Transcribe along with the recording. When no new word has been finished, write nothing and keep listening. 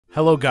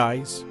Hello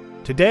guys,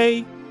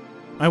 today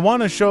I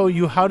want to show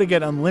you how to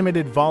get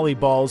unlimited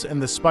volleyballs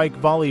and the Spike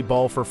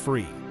Volleyball for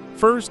free.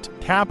 First,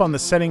 tap on the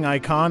setting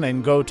icon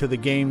and go to the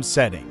game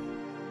setting.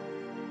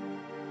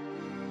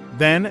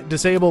 Then,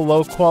 disable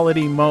low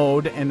quality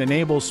mode and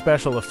enable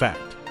special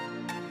effect.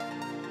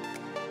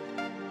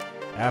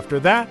 After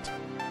that,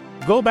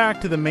 go back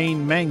to the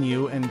main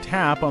menu and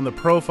tap on the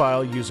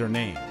profile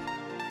username.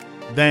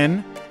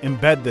 Then,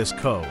 embed this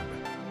code.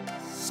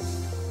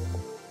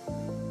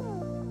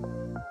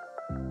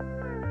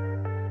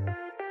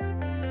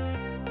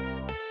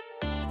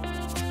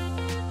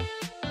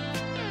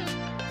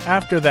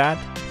 After that,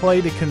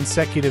 play the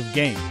consecutive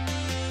game.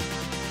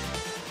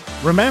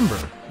 Remember,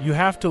 you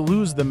have to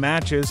lose the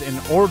matches in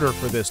order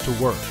for this to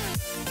work.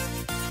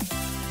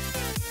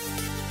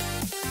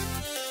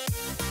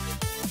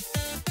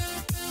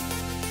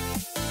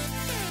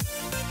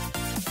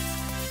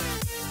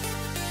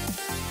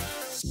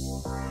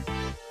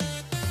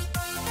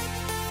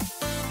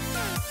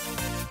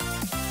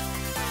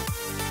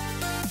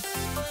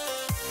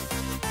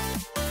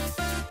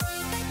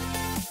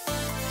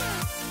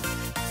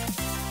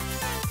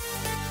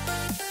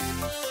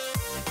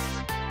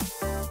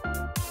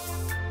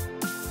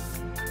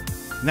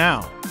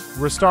 Now,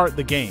 restart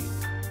the game,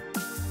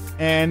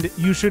 and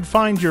you should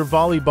find your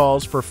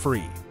volleyballs for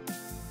free.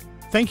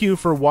 Thank you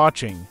for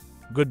watching.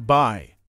 Goodbye.